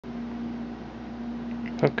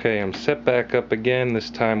Okay, I'm set back up again,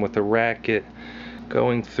 this time with a racket,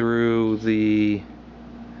 going through the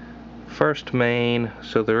first main.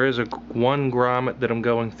 So there is one grommet that I'm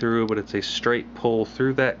going through, but it's a straight pull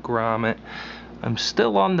through that grommet. I'm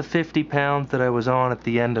still on the 50 pounds that I was on at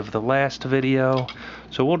the end of the last video,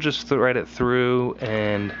 so we'll just thread it through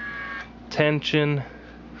and tension.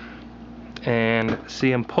 And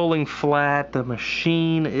see, I'm pulling flat. The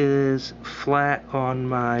machine is flat on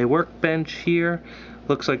my workbench here.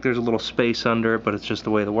 Looks like there's a little space under it, but it's just the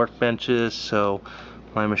way the workbench is. So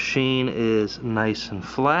my machine is nice and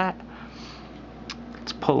flat.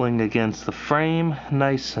 It's pulling against the frame,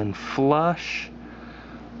 nice and flush.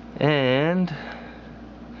 And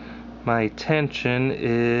my tension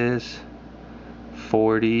is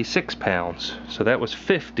 46 pounds. So that was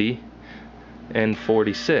 50 and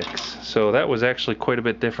 46. So that was actually quite a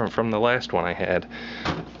bit different from the last one I had.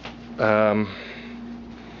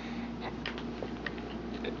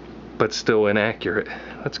 But still inaccurate.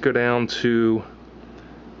 Let's go down to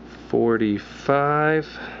 45.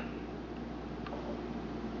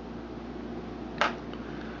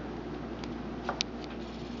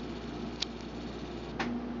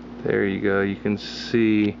 There you go. You can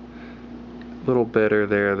see a little better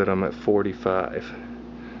there that I'm at 45.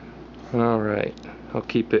 Alright, I'll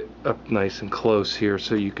keep it up nice and close here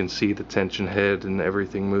so you can see the tension head and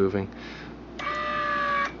everything moving.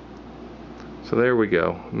 So there we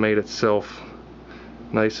go, made itself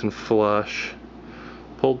nice and flush,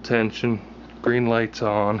 pulled tension, green lights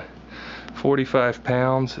on. 45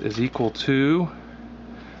 pounds is equal to,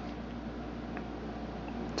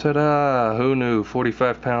 ta-da, who knew,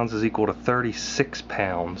 45 pounds is equal to 36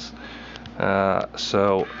 pounds.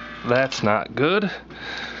 So that's not good.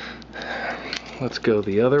 Let's go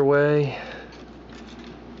the other way.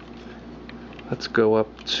 Let's go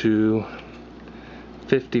up to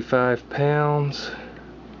 55 pounds.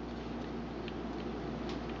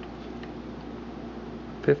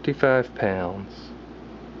 55 pounds.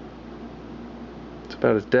 It's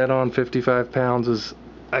about as dead on 55 pounds as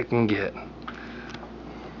I can get.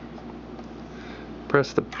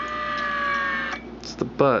 Press the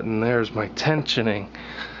button. There's my tensioning.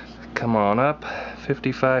 Come on up.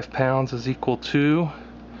 55 pounds is equal to,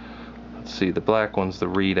 let's see, the black one's the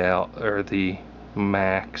readout, or the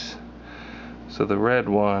max. So the red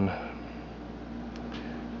one,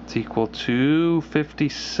 it's equal to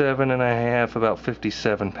 57 and a half, about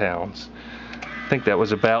 57 pounds. I think that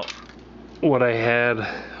was about what I had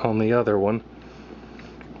on the other one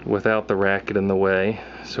without the racket in the way.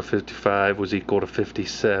 So 55 was equal to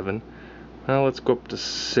 57. Now let's go up to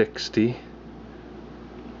 60.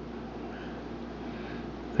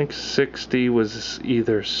 I think 60 was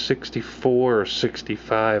either 64 or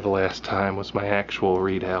 65 last time was my actual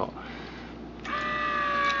readout.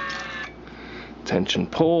 Tension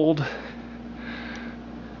pulled.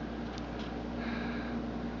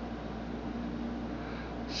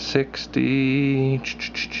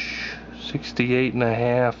 $68 and a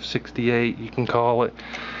half, 68 you can call it.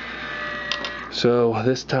 So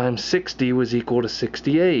this time 60 was equal to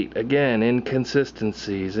 68. Again,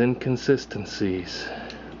 inconsistencies.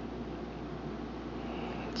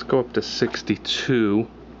 Let's go up to 62.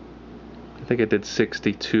 I think I did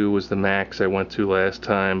 62 was the max I went to last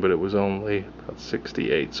time, but it was only about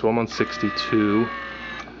 68. So I'm on 62.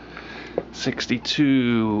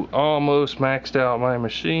 62, almost maxed out my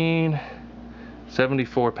machine.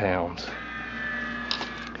 74 pounds.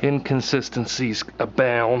 Inconsistencies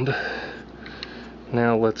abound.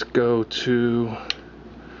 Now let's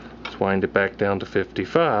wind it back down to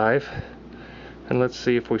 55. And let's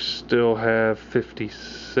see if we still have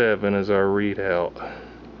 57 as our readout.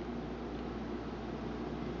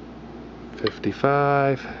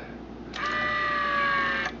 55.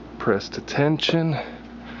 Press to tension.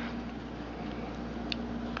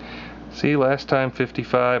 See, last time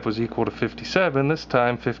 55 was equal to 57. This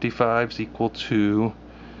time 55 is equal to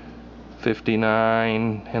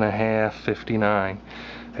 59 and a half, 59.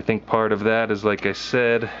 I think part of that is, like I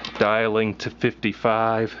said, dialing to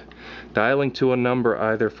 55. Dialing to a number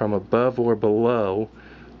either from above or below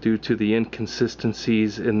due to the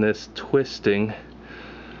inconsistencies in this twisting.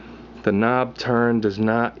 The knob turn does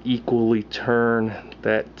not equally turn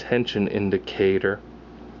that tension indicator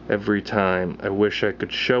every time. I wish I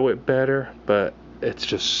could show it better, but it's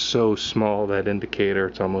just so small, that indicator,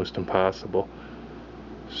 it's almost impossible.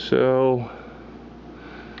 So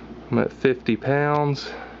I'm at 50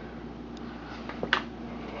 pounds.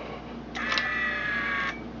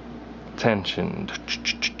 Tension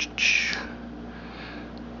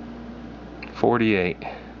 48,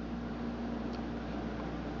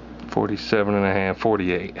 47 and a half,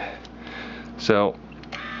 48. So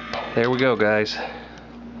There we go, guys.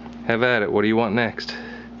 Have at it. What do you want next?